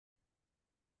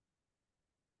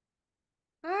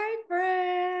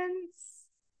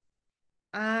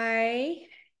I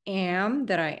am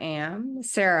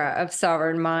Sarah of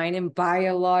Sovereign Mind and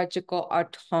biological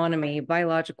autonomy,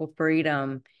 biological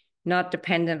freedom, not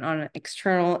dependent on an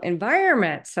external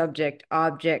environment, subject,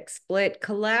 object, split,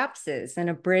 collapses, and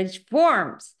a bridge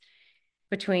forms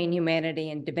between humanity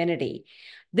and divinity.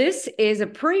 This is a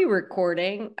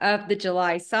pre-recording of the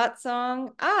July Satsang.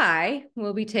 I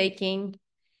will be taking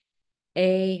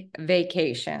a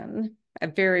vacation, a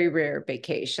very rare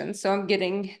vacation. So I'm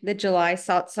getting the July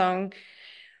Satsang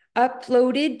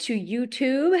uploaded to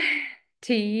YouTube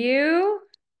to you.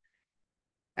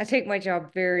 I take my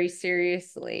job very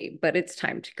seriously, but it's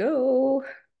time to go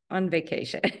on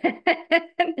vacation.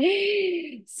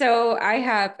 So I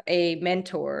have a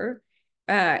mentor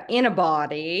in a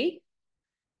body,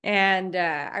 and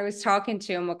I was talking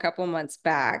to him a couple months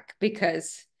back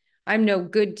because I'm no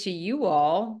good to you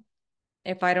all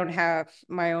if I don't have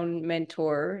my own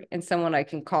mentor and someone I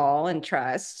can call and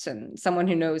trust and someone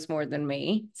who knows more than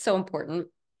me. So important.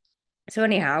 So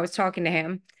anyhow, I was talking to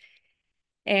him,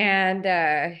 and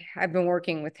I've been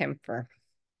working with him for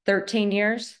 13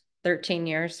 years. 13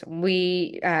 years.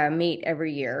 We meet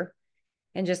every year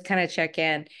and just kind of check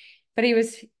in. But he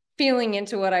was feeling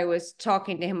into what I was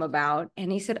talking to him about.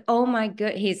 And he said, oh my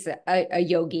good, he's a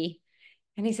yogi.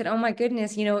 And he said, oh my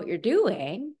goodness, you know what you're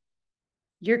doing?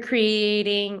 You're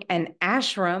creating an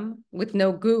ashram with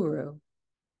no guru.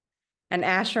 An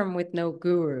ashram with no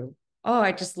guru. Oh,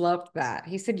 I just loved that.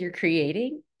 He said, you're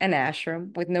creating an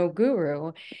ashram with no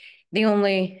guru. The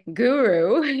only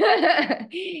guru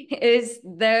is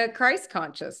the Christ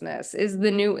consciousness, is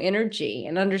the new energy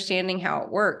and understanding how it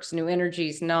works. New energy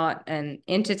is not an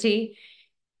entity.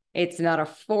 It's not a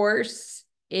force.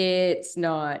 It's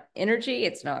not energy.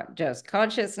 It's not just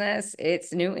consciousness.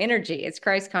 It's new energy. It's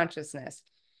Christ consciousness.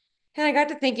 And I got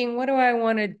to thinking, what do I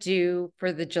want to do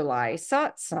for the July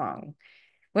Satsang?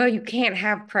 Well, you can't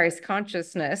have Christ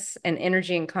consciousness and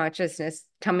energy and consciousness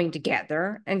coming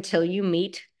together until you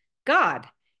meet God,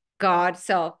 God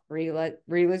self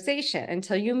realization,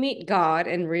 until you meet God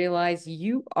and realize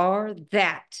you are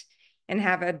that and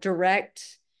have a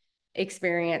direct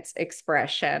experience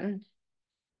expression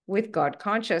with God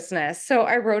consciousness. So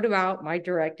I wrote about my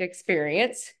direct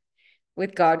experience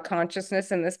with God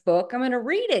consciousness in this book. I'm going to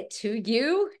read it to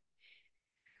you.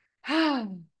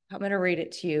 I'm going to read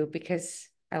it to you because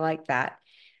I like that.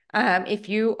 If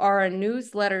you are a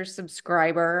newsletter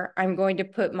subscriber, I'm going to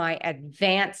put my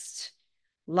advanced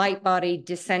light body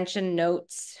dissension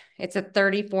notes. It's a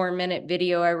 34-minute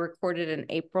video I recorded in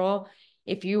April.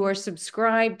 If you are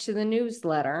subscribed to the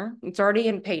newsletter, it's already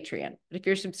in Patreon. But if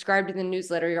you're subscribed to the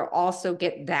newsletter, you'll also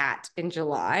get that in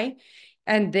July.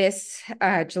 And this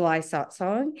July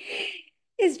Satsang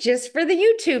is just for the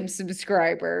YouTube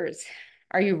subscribers.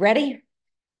 Are you ready?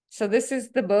 So this is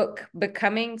the book,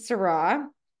 Becoming Sarah,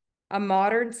 a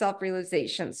modern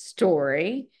self-realization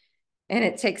story. And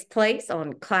it takes place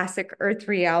on classic Earth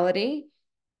reality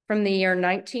from the year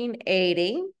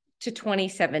 1980 to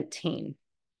 2017.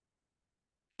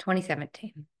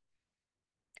 2017.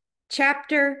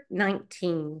 Chapter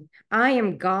 19, I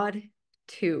Am God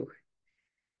Too.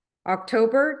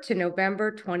 October to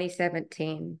November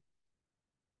 2017.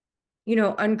 You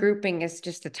know, ungrouping is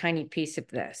just a tiny piece of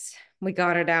this. We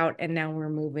got it out and now we're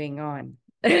moving on.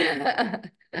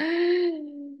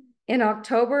 In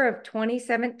October of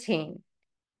 2017,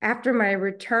 after my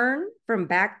return from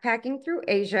backpacking through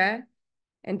Asia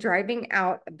and driving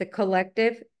out of the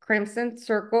collective Crimson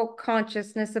Circle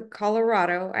consciousness of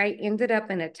Colorado, I ended up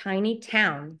in a tiny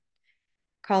town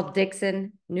called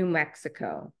Dixon, New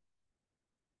Mexico.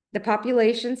 The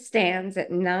population stands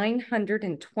at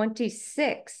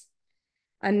 926,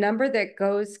 a number that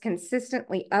goes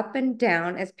consistently up and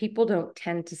down as people don't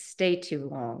tend to stay too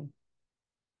long.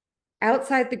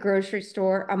 Outside the grocery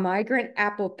store, a migrant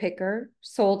apple picker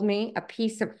sold me a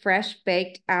piece of fresh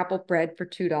baked apple bread for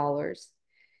 $2.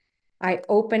 I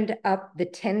opened up the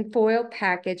tinfoil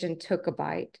package and took a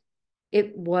bite.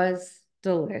 It was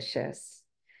delicious.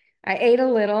 I ate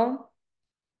a little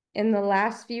in the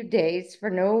last few days for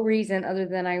no reason other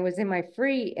than I was in my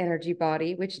free energy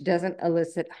body, which doesn't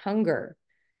elicit hunger.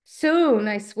 Soon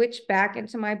I switched back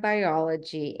into my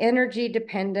biology, energy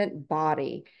dependent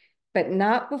body, but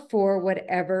not before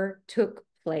whatever took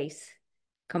place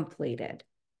completed.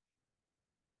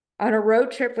 On a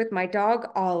road trip with my dog,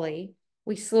 Ollie,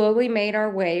 we slowly made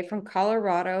our way from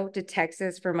Colorado to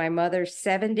Texas for my mother's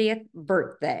 70th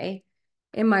birthday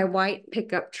in my white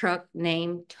pickup truck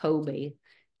named Toby.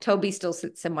 Toby still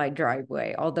sits in my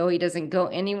driveway, although he doesn't go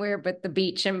anywhere but the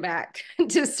beach and back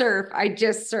to surf. I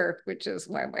just surf, which is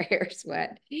why my hair's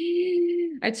wet.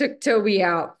 I took Toby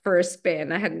out for a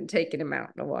spin. I hadn't taken him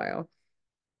out in a while.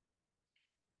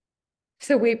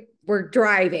 So we were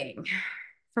driving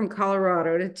from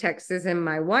Colorado to Texas in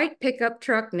my white pickup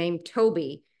truck named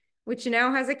Toby, which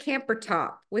now has a camper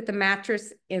top with a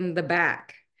mattress in the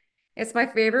back. It's my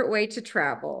favorite way to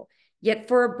travel. Yet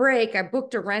for a break, I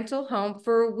booked a rental home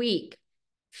for a week,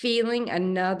 feeling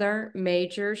another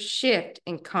major shift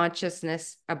in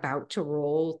consciousness about to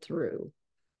roll through.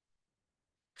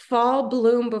 Fall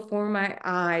bloomed before my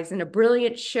eyes in a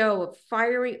brilliant show of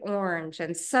fiery orange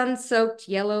and sun-soaked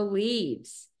yellow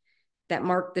leaves that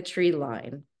marked the tree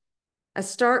line. A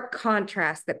stark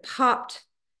contrast that popped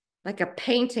like a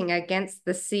painting against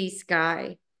the sea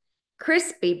sky.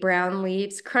 Crispy brown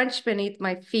leaves crunched beneath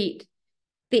my feet.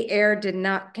 The air did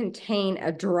not contain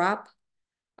a drop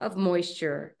of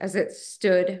moisture as it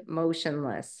stood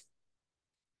motionless.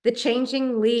 The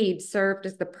changing leaves served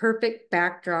as the perfect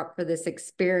backdrop for this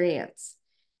experience,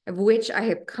 of which I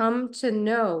have come to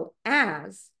know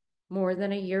as, more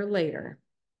than a year later,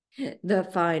 the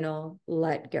final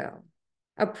let go.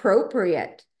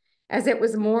 Appropriate, as it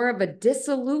was more of a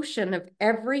dissolution of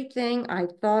everything I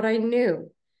thought I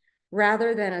knew,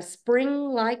 rather than a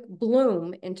spring-like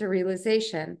bloom into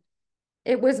realization.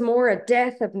 It was more a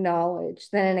death of knowledge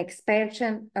than an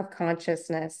expansion of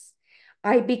consciousness.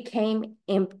 I became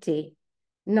empty,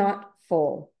 not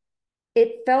full.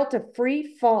 It felt a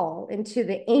free fall into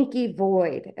the inky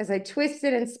void as I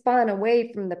twisted and spun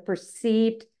away from the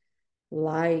perceived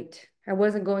light. I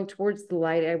wasn't going towards the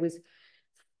light. I was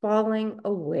falling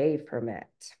away from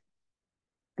it.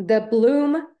 The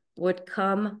bloom would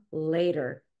come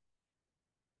later.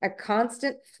 A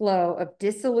constant flow of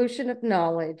dissolution of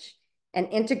knowledge and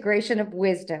integration of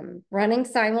wisdom running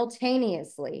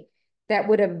simultaneously that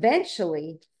would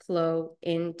eventually flow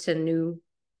into new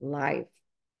life.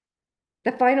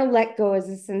 The final let go is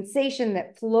a sensation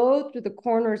that flowed through the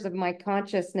corners of my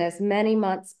consciousness many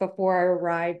months before I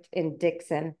arrived in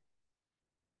Dixon.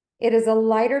 It is a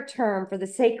lighter term for the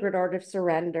sacred art of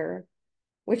surrender,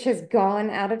 which has gone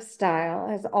out of style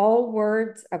as all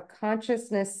words of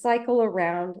consciousness cycle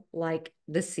around like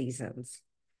the seasons.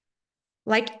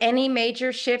 Like any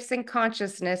major shifts in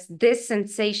consciousness, this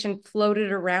sensation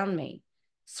floated around me,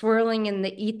 swirling in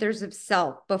the ethers of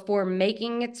self before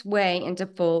making its way into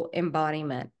full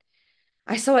embodiment.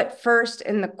 I saw it first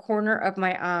in the corner of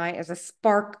my eye as a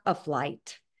spark of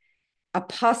light, a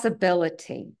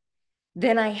possibility.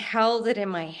 Then I held it in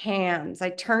my hands. I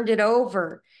turned it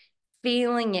over,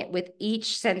 feeling it with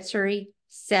each sensory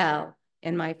cell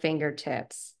in my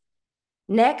fingertips.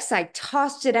 Next, I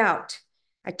tossed it out.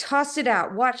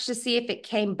 Watched to see if it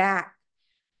came back.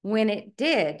 When it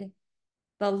did,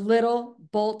 the little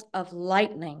bolt of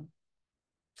lightning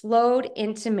flowed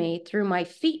into me through my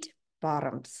feet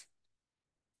bottoms.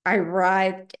 I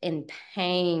writhed in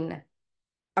pain.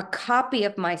 A copy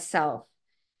of myself,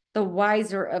 the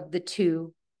wiser of the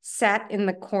two, sat in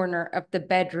the corner of the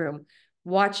bedroom,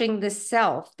 watching the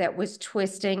self that was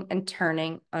twisting and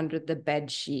turning under the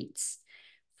bed sheets,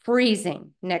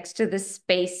 freezing next to the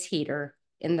space heater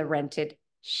in the rented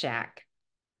shack.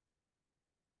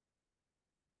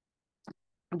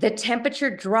 The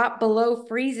temperature dropped below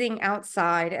freezing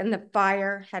outside and the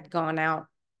fire had gone out.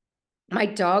 My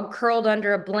dog curled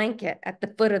under a blanket at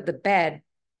the foot of the bed,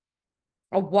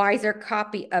 a wiser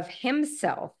copy of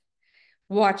himself,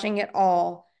 watching it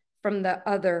all from the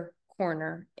other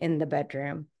corner in the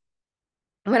bedroom.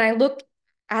 When I look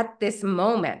at this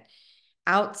moment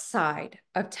outside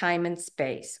of time and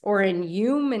space, or in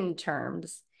human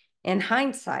terms, in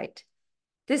hindsight,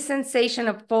 this sensation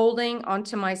of folding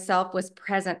onto myself was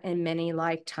present in many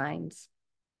lifetimes.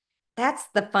 That's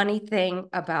the funny thing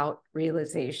about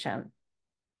realization.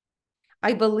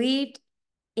 I believed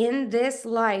in this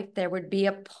life there would be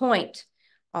a point,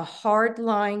 a hard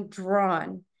line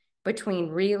drawn between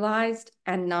realized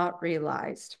and not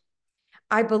realized.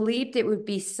 I believed it would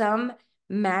be some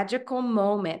magical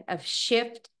moment of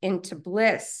shift into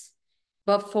bliss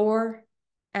before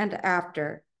and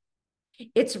after.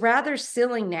 It's rather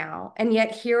silly now, and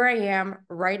yet here I am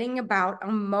writing about a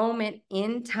moment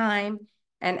in time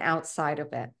and outside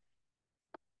of it.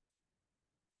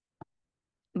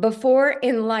 Before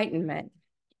enlightenment,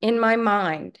 in my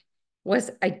mind, was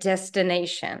a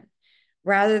destination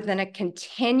rather than a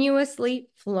continuously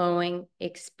flowing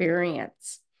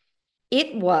experience.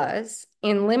 It was,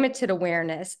 in limited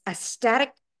awareness, a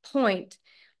static point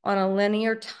on a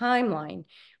linear timeline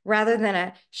rather than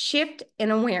a shift in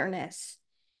awareness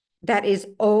that is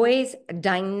always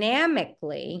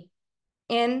dynamically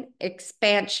in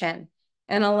expansion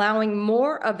and allowing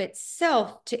more of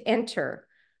itself to enter,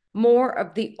 more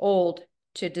of the old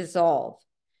to dissolve.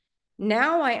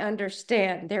 Now I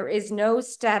understand there is no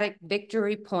static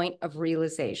victory point of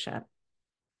realization.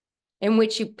 in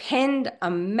which you pinned a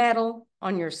medal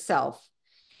on yourself.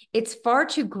 It's far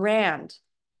too grand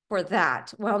for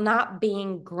that, while not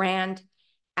being grand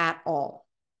at all.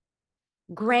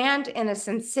 Grand in a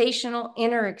sensational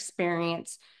inner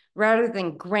experience rather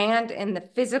than grand in the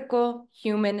physical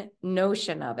human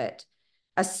notion of it.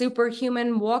 A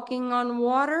superhuman walking on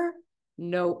water?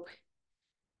 Nope.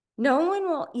 No one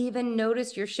will even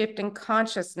notice your shift in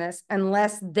consciousness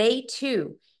unless they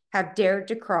too have dared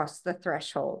to cross the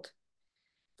threshold.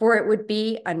 For it would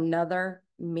be another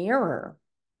mirror.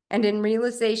 And in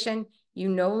realization, you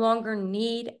no longer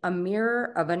need a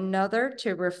mirror of another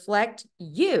to reflect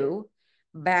you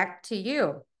back to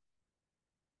you.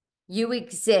 You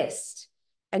exist,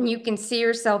 and you can see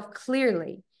yourself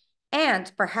clearly,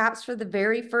 and perhaps for the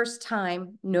very first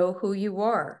time, know who you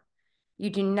are. You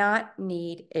do not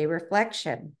need a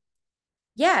reflection.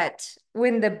 Yet,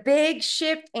 when the big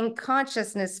shift in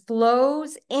consciousness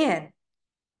flows in,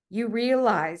 you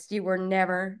realize you were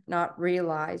never not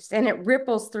realized, and it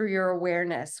ripples through your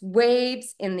awareness,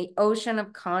 waves in the ocean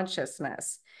of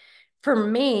consciousness. For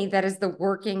me, that is the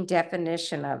working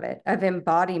definition of it, of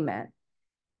embodiment.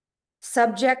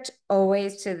 Subject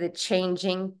always to the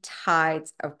changing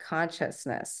tides of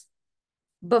consciousness.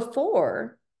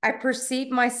 Before, I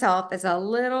perceived myself as a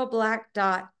little black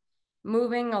dot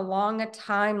moving along a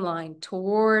timeline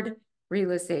toward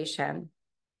realization.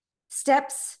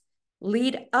 Steps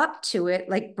lead up to it,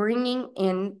 like bringing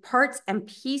in parts and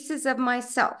pieces of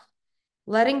myself,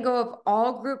 letting go of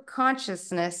all group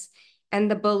consciousness and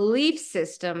the belief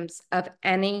systems of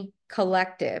any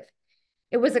collective.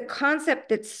 It was a concept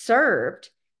that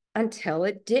served until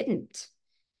it didn't.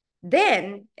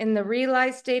 Then, in the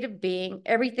realized state of being,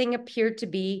 everything appeared to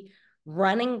be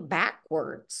running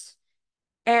backwards.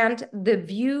 And the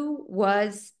view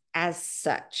was as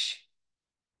such.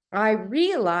 I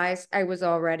realized I was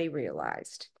already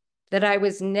realized, that I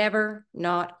was never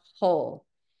not whole,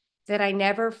 that I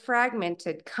never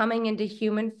fragmented coming into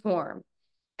human form.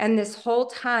 And this whole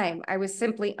time, I was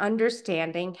simply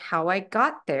understanding how I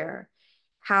got there,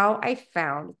 how I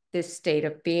found this state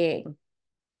of being.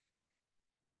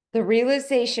 The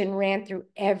realization ran through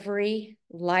every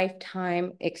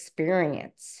lifetime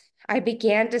experience. I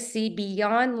began to see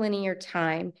beyond linear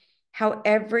time how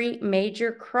every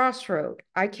major crossroad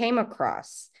I came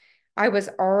across, I was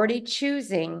already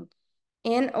choosing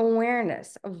in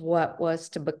awareness of what was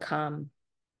to become.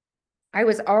 I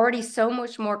was already so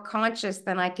much more conscious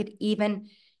than I could even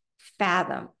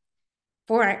fathom,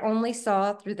 for I only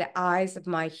saw through the eyes of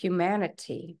my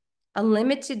humanity, a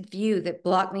limited view that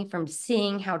blocked me from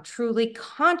seeing how truly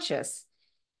conscious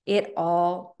it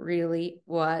all really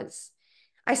was.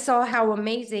 I saw how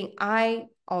amazing I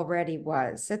already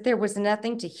was, that there was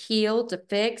nothing to heal, to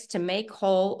fix, to make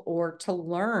whole, or to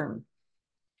learn.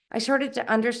 I started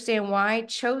to understand why I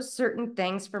chose certain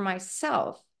things for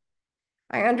myself.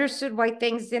 I understood why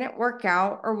things didn't work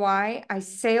out or why I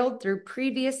sailed through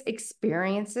previous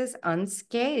experiences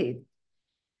unscathed.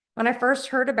 When I first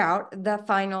heard about the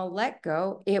final let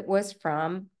go, it was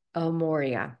from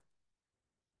Moria.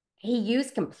 He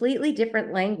used completely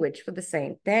different language for the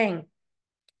same thing.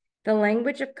 The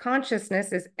language of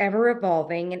consciousness is ever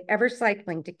evolving and ever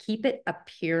cycling to keep it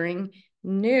appearing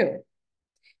new,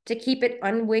 to keep it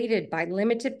unweighted by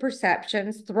limited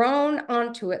perceptions thrown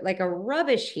onto it like a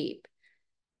rubbish heap.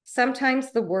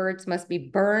 Sometimes the words must be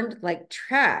burned like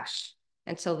trash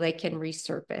until they can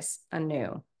resurface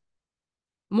anew.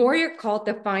 Moria called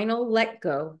the final let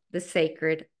go the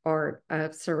sacred art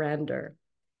of surrender.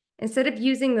 Instead of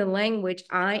using the language,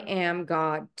 I am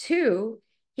God too,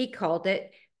 he called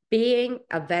it being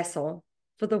a vessel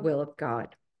for the will of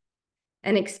God,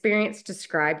 an experience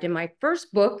described in my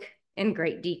first book in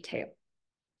great detail.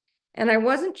 And I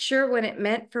wasn't sure what it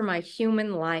meant for my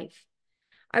human life.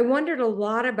 I wondered a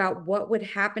lot about what would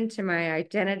happen to my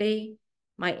identity,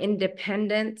 my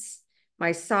independence,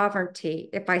 my sovereignty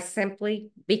if I simply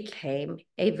became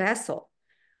a vessel.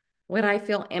 Would I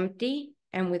feel empty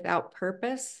and without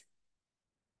purpose?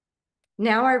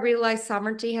 Now I realize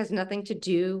sovereignty has nothing to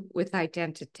do with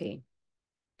identity.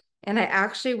 And I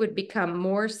actually would become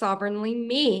more sovereignly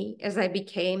me as I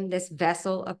became this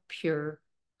vessel of pure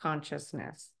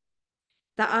consciousness.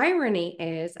 The irony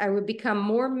is I would become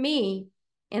more me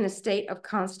in a state of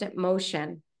constant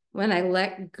motion when I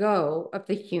let go of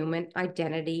the human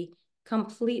identity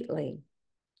completely.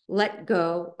 Let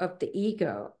go of the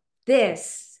ego.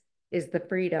 This is the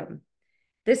freedom.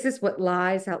 This is what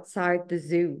lies outside the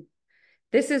zoo.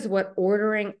 This is what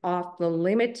ordering off the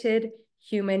limited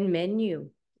human menu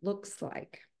looks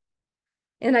like.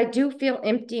 And I do feel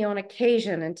empty on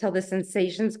occasion until the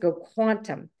sensations go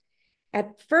quantum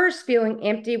At first, feeling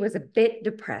empty was a bit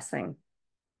depressing.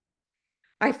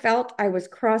 I felt I was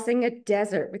crossing a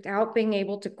desert without being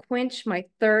able to quench my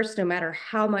thirst no matter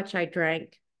how much I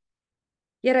drank.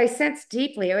 Yet I sensed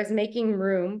deeply I was making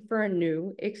room for a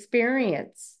new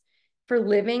experience, for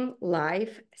living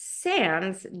life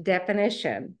sans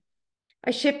definition.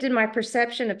 I shifted my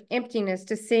perception of emptiness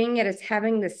to seeing it as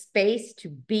having the space to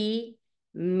be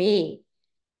me,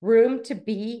 room to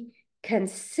be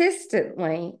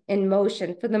consistently in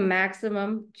motion for the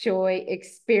maximum joy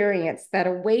experience that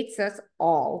awaits us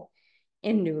all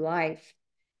in new life,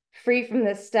 free from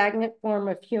the stagnant form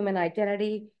of human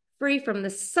identity, free from the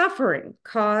suffering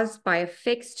caused by a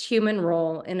fixed human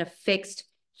role in a fixed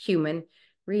human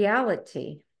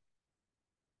reality.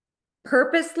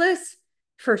 Purposeless,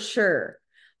 for sure.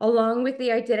 Along with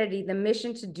the identity, the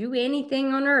mission to do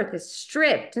anything on earth is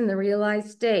stripped in the realized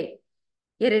state.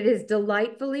 Yet it is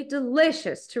delightfully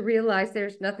delicious to realize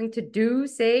there's nothing to do,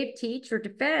 save, teach, or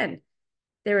defend.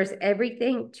 There is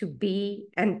everything to be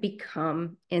and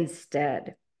become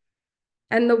instead.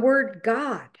 And the word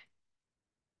God,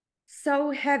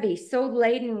 so heavy, so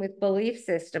laden with belief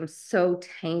systems, so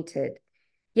tainted.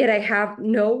 Yet I have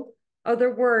no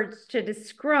other words to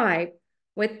describe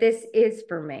what this is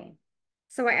for me.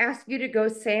 So I ask you to go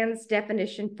sans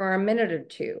definition for a minute or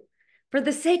two. For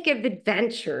the sake of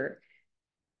adventure,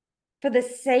 for the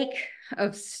sake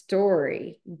of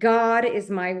story, God is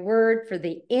my word for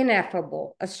the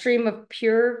ineffable, a stream of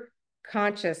pure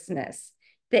consciousness,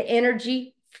 the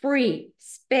energy free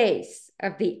space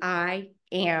of the I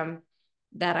am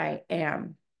that I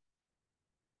am.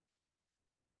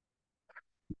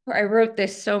 I wrote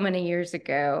this so many years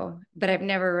ago, but I've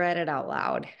never read it out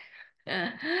loud.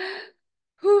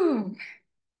 Whew.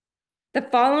 The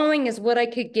following is what I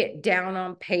could get down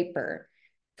on paper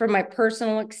from my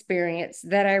personal experience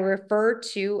that I refer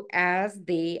to as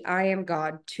the I am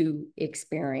God 2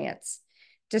 experience,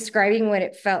 describing what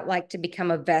it felt like to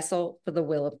become a vessel for the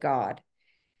will of God.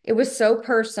 It was so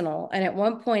personal, and at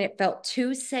one point it felt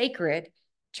too sacred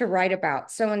to write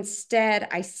about. So instead,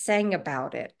 I sang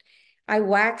about it. I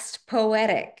waxed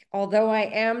poetic, although I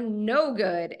am no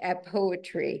good at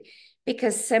poetry,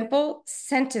 because simple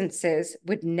sentences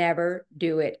would never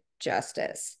do it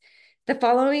justice. The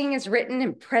following is written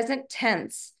in present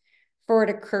tense, for it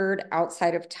occurred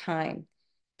outside of time.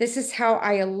 This is how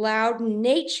I allowed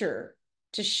nature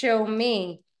to show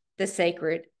me the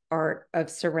sacred art of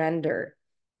surrender,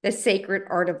 the sacred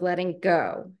art of letting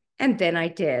go. And then I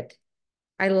did.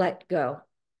 I let go,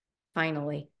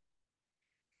 finally.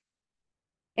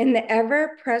 In the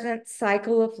ever-present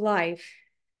cycle of life,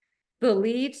 the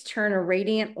leaves turn a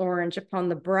radiant orange upon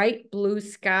the bright blue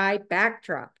sky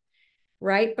backdrop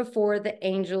right before the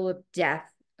angel of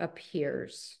death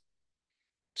appears,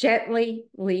 gently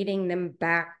leading them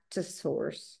back to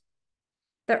source.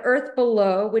 The earth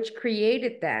below, which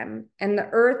created them, and the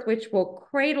earth which will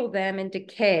cradle them in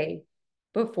decay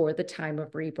before the time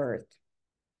of rebirth.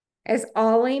 As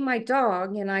Ollie, my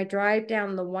dog, and I drive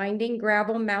down the winding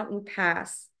gravel mountain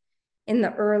pass in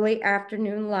the early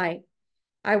afternoon light,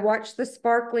 I watch the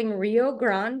sparkling Rio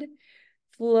Grande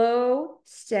flow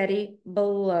steady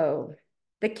below.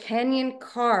 The canyon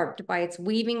carved by its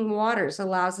weaving waters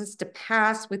allows us to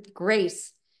pass with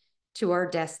grace to our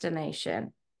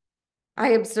destination. I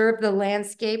observe the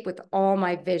landscape with all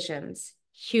my visions,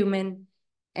 human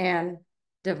and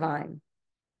divine.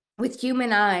 With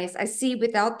human eyes, I see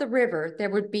without the river, there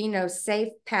would be no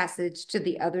safe passage to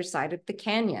the other side of the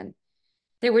canyon.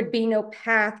 There would be no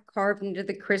path carved into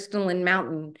the crystalline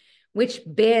mountain, which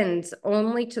bends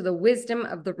only to the wisdom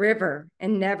of the river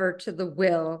and never to the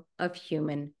will of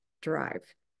human drive.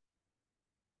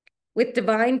 With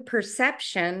divine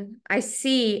perception, I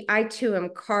see I too am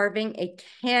carving a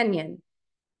canyon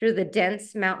through the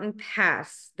dense mountain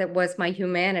pass that was my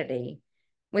humanity,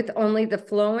 with only the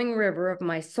flowing river of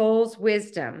my soul's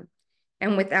wisdom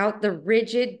and without the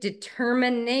rigid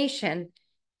determination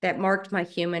that marked my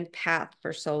human path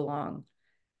for so long.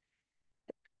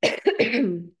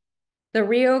 The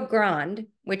Rio Grande,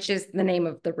 which is the name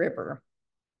of the river,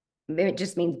 it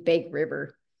just means big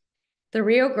river. The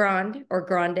Rio Grande, or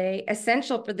Grande,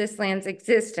 essential for this land's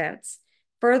existence,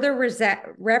 further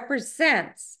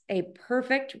represents a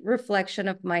perfect reflection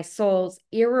of my soul's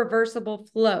irreversible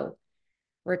flow,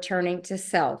 returning to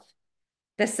self,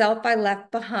 the self I left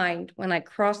behind when I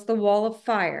crossed the wall of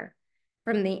fire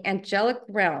from the angelic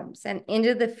realms and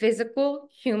into the physical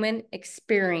human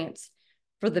experience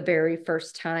for the very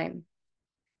first time.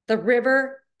 The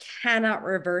river cannot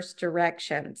reverse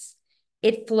directions.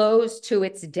 It flows to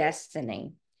its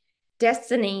destiny.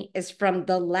 Destiny is from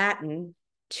the Latin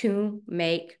to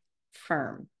make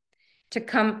firm. to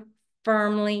come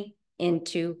firmly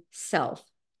into self,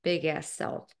 big S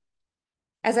self.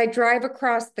 As I drive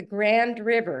across the Grand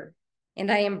River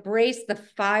and I embrace the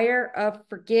fire of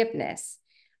forgiveness,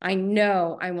 I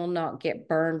know I will not get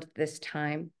burned this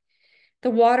time. The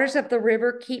waters of the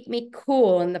river keep me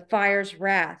cool in the fire's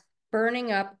wrath,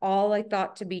 burning up all I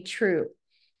thought to be true.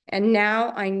 And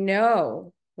now I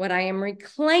know what I am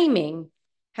reclaiming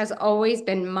has always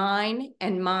been mine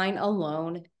and mine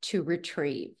alone to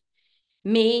retrieve.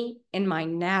 Me in my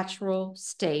natural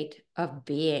state of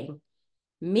being.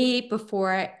 Me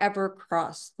before I ever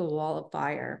crossed the wall of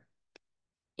fire.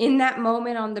 In that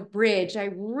moment on the bridge, I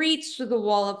reach through the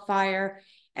wall of fire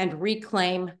and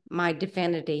reclaim my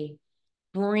divinity,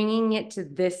 bringing it to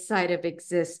this side of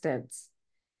existence.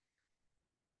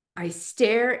 I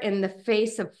stare in the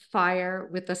face of fire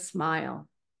with a smile.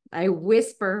 I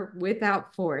whisper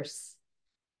without force.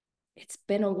 It's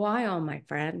been a while, my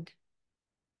friend.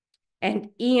 And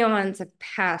eons have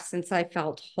passed since I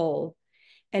felt whole,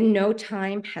 and no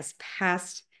time has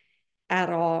passed at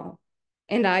all.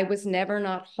 And I was never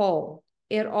not whole.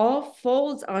 It all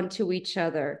folds onto each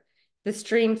other, the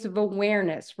streams of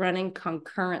awareness running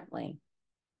concurrently.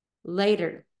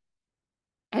 Later,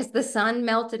 as the sun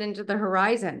melted into the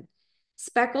horizon,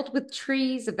 speckled with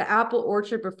trees of the apple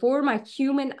orchard before my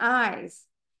human eyes,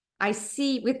 I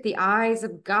see with the eyes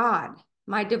of God,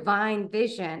 my divine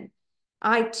vision.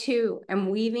 I too am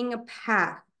weaving a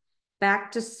path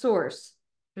back to source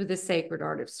through the sacred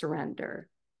art of surrender.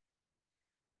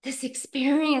 This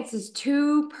experience is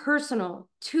too personal,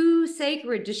 too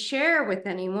sacred to share with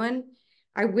anyone,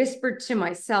 I whispered to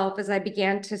myself as I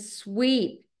began to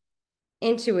sweep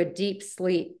into a deep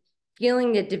sleep,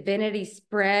 feeling the divinity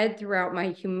spread throughout my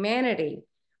humanity,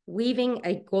 weaving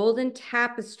a golden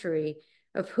tapestry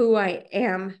of who I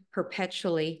am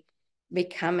perpetually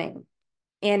becoming.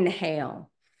 Inhale.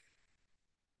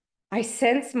 I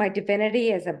sense my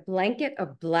divinity as a blanket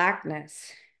of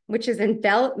blackness, which has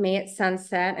enveloped me at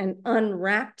sunset and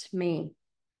unwrapped me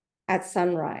at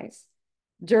sunrise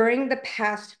during the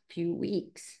past few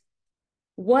weeks.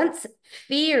 Once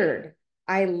feared,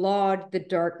 I lawed the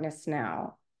darkness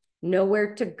now.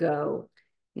 Nowhere to go,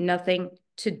 nothing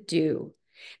to do.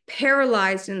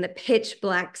 Paralyzed in the pitch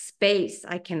black space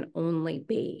I can only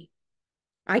be.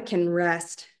 I can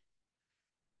rest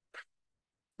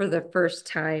for the first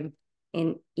time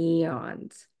in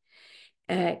eons.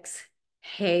 Exhale.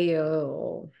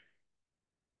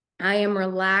 I am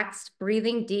relaxed,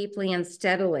 breathing deeply and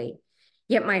steadily.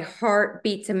 Yet my heart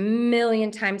beats a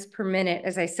million times per minute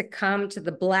as I succumb to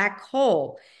the black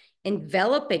hole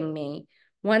enveloping me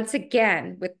once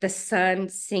again with the sun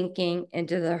sinking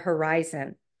into the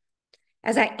horizon.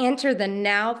 As I enter the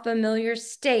now familiar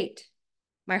state,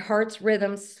 my heart's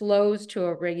rhythm slows to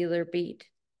a regular beat.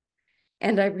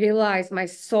 And I realize my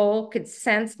soul could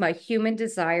sense my human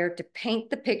desire to paint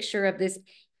the picture of this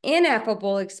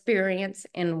ineffable experience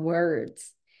in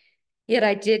words. Yet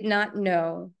I did not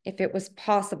know if it was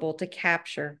possible to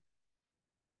capture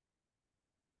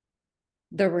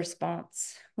the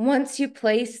response. Once you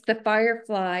place the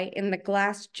firefly in the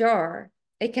glass jar,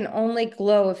 it can only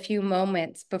glow a few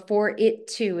moments before it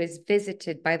too is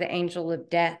visited by the angel of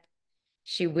death,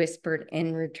 she whispered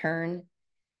in return.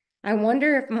 I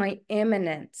wonder if my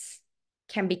imminence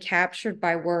can be captured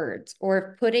by words, or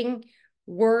if putting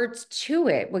words to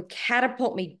it would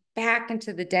catapult me back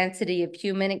into the density of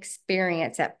human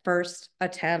experience at first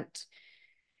attempt.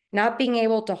 Not being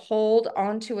able to hold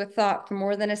onto a thought for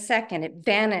more than a second, it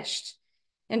vanished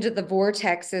into the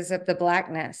vortexes of the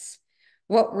blackness.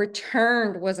 What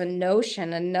returned was a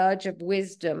notion, a nudge of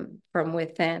wisdom from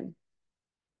within.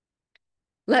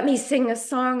 Let me sing a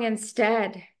song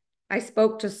instead. I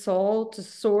spoke to soul, to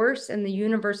source, in the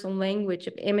universal language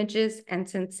of images and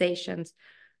sensations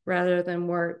rather than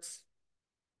words.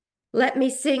 Let me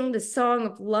sing the song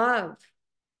of love,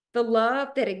 the love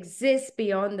that exists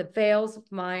beyond the veils of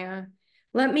Maya.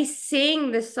 Let me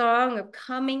sing the song of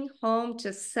coming home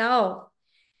to self.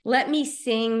 Let me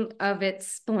sing of its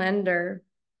splendor.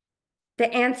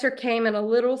 The answer came in a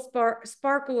little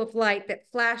sparkle of light that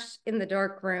flashed in the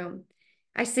dark room.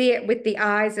 I see it with the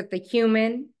eyes of the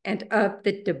human and of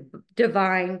the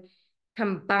divine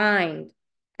combined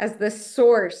as the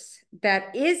source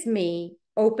that is me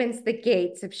opens the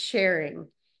gates of sharing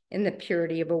in the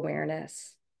purity of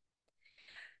awareness.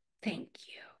 Thank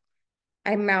you.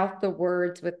 I mouth the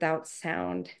words without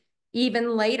sound.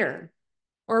 Even later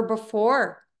or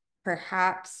before,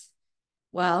 perhaps.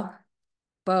 Well,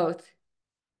 both.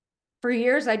 For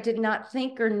years, I did not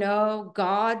think or know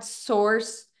God,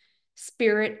 source,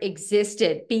 spirit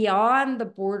existed beyond the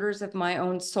borders of my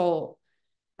own soul.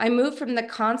 I moved from the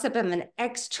concept of an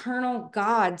external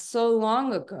God so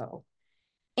long ago.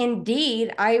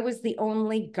 Indeed, I was the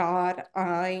only God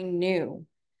I knew,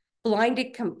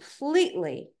 blinded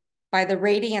completely by the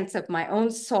radiance of my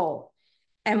own soul.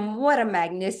 And what a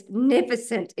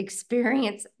magnificent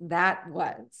experience that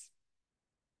was.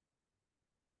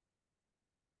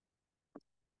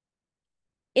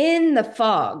 In the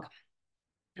fog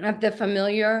of the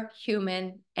familiar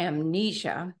human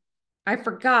amnesia, I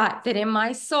forgot that in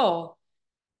my soul,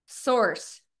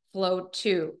 source flowed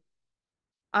too.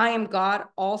 I am God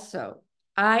also.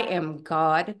 I am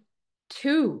God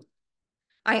too.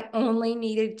 I only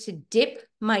needed to dip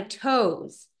my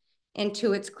toes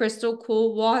into its crystal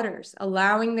cool waters,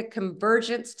 allowing the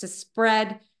convergence to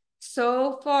spread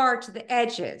so far to the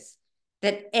edges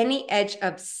that any edge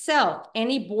of self,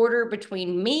 any border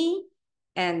between me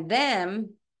and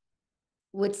them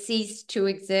would cease to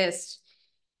exist.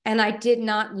 And I did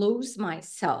not lose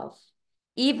myself.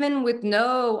 Even with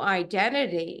no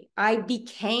identity, I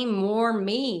became more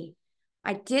me.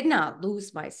 I did not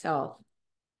lose myself.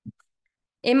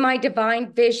 In my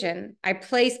divine vision, I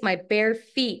placed my bare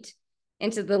feet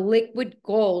into the liquid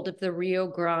gold of the Rio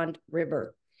Grande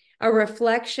River, a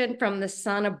reflection from the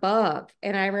sun above,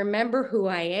 and I remember who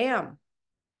I am.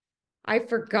 I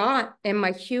forgot in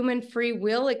my human free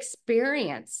will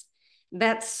experience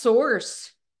that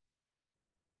source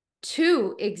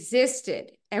too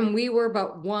existed, and we were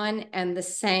but one and the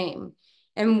same.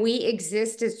 And we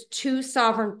exist as two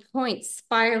sovereign points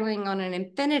spiraling on an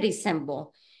infinity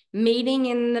symbol, meeting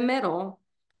in the middle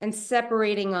and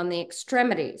separating on the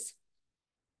extremities.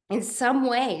 In some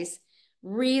ways,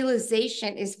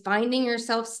 realization is finding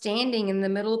yourself standing in the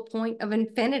middle point of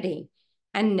infinity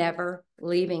and never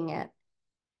leaving it.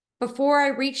 Before I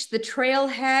reached the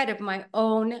trailhead of my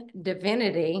own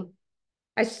divinity,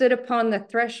 I stood upon the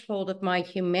threshold of my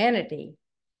humanity,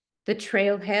 the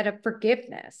trailhead of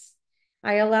forgiveness.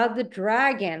 I allowed the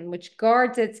dragon, which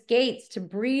guards its gates, to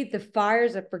breathe the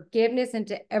fires of forgiveness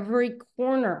into every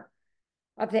corner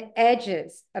of the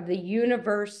edges of the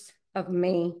universe of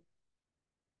me,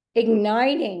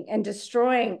 igniting and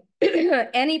destroying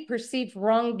any perceived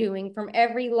wrongdoing from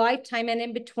every lifetime and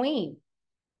in between.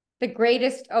 The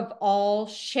greatest of all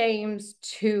shames,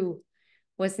 too,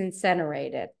 was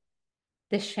incinerated,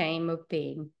 the shame of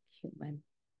being human.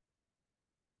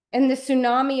 In the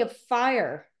tsunami of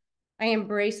fire, I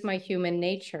embraced my human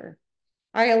nature.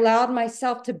 I allowed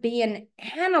myself to be an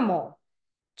animal,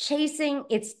 chasing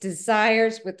its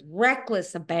desires with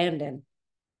reckless abandon.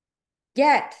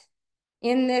 Yet,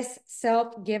 in this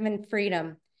self-given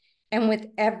freedom, and with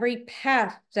every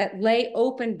path that lay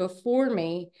open before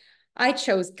me, I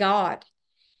chose God.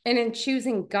 And in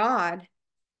choosing God,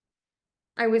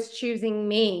 I was choosing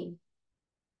me.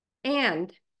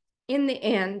 And in the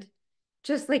end,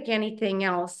 just like anything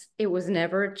else, it was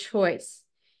never a choice,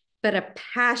 but a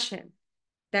passion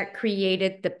that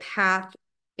created the path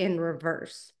in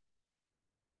reverse.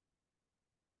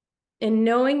 And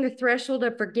knowing the threshold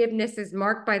of forgiveness is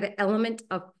marked by the element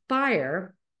of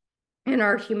fire, and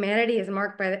our humanity is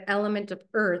marked by the element of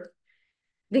earth,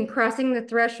 then crossing the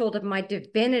threshold of my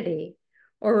divinity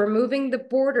or removing the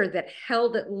border that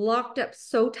held it locked up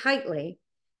so tightly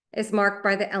is marked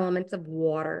by the elements of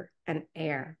water and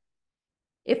air.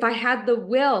 If I had the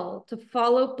will to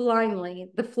follow blindly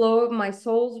the flow of my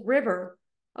soul's river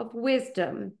of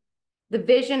wisdom, the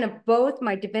vision of both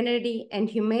my divinity and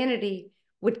humanity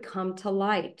would come to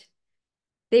light.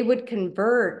 They would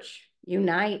converge,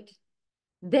 unite.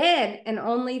 Then and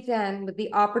only then would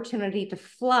the opportunity to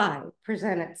fly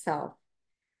present itself.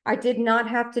 I did not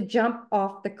have to jump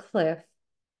off the cliff.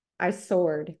 I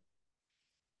soared.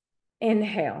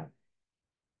 Inhale.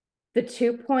 The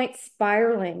 2 points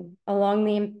spiraling along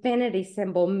the infinity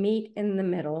symbol meet in the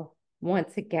middle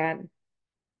once again.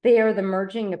 They are the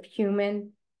merging of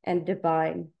human and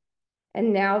divine.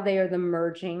 And now they are the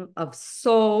merging of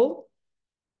soul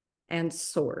and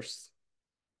source.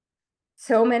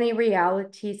 So many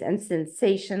realities and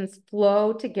sensations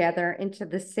flow together into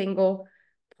the single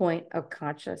point of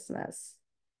consciousness.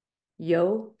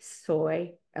 Yo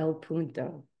soy el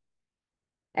punto.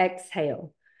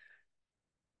 Exhale.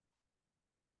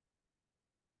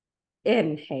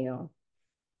 Inhale.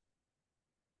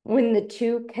 When the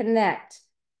two connect,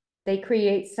 they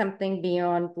create something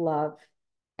beyond love,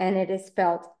 and it is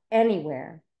felt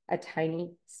anywhere a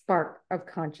tiny spark of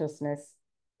consciousness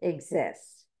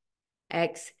exists.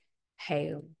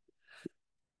 Exhale.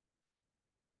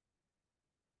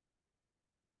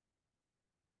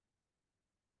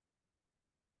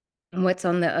 And what's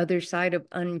on the other side of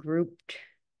ungrouped?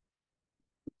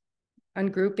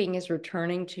 Ungrouping is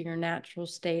returning to your natural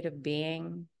state of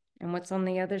being. And what's on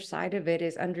the other side of it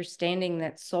is understanding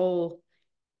that soul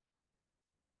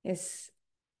is,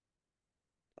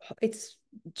 its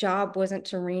job wasn't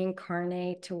to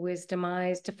reincarnate, to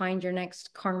wisdomize, to find your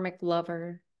next karmic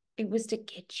lover. It was to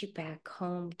get you back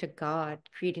home to God,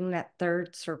 creating that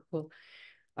third circle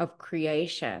of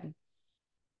creation.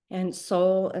 And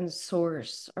soul and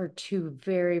source are two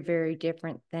very, very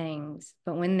different things.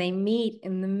 But when they meet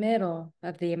in the middle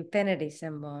of the infinity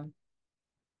symbol,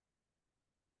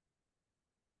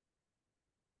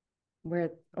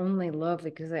 where only love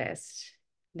exists,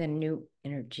 then new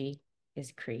energy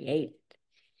is created.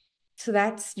 So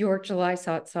that's your July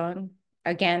Satsang.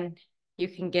 Again, you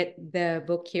can get the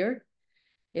book here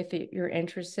if you're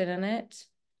interested in it.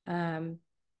 I've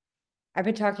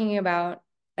been talking about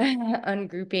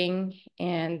ungrouping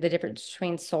and the difference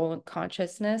between soul and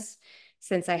consciousness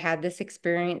since I had this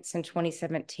experience in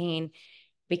 2017.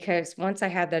 Because once I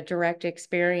had the direct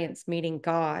experience meeting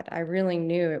God, I really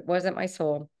knew it wasn't my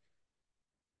soul.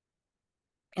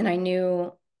 And I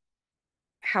knew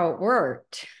how it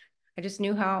worked. I just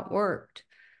knew how it worked.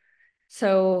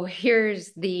 So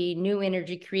here's the New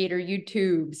Energy Creator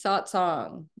YouTube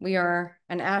Satsang. We are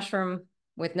an ashram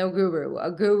with no guru,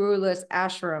 a guru-less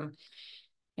ashram.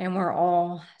 And we're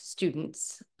all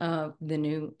students of the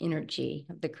new energy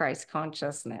of the Christ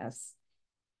consciousness.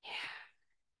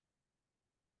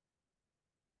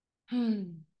 Yeah.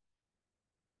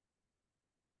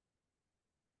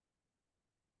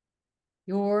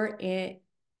 Your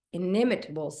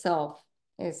inimitable self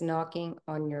is knocking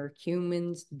on your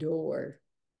human's door.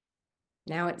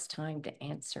 Now it's time to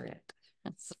answer it.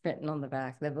 That's written on the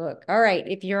back of the book. All right.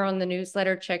 If you're on the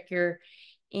newsletter, check your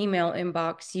email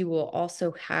inbox. You will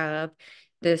also have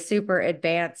the super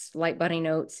advanced Light Bunny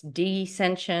Notes,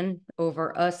 descension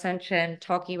over ascension,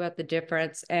 talking about the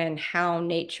difference and how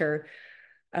nature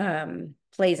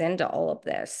plays into all of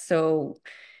this. So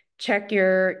check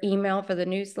your email for the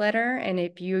newsletter. And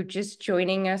if you're just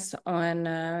joining us on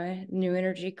New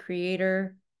Energy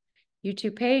Creator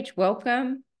YouTube page,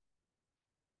 welcome.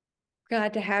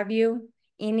 Glad to have you.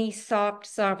 Any soft,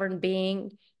 sovereign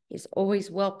being is always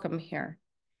welcome here.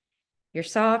 You're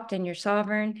soft and you're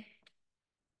sovereign.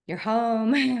 You're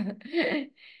home.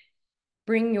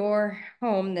 Bring your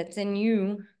home that's in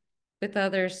you with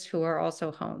others who are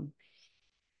also home.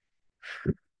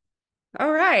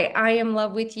 All right. I am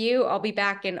love with you. I'll be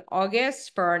back in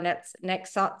August for our next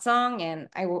satsang, and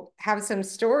I will have some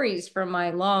stories from my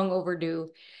long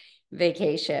overdue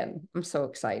vacation. I'm so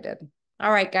excited.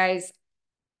 All right, guys.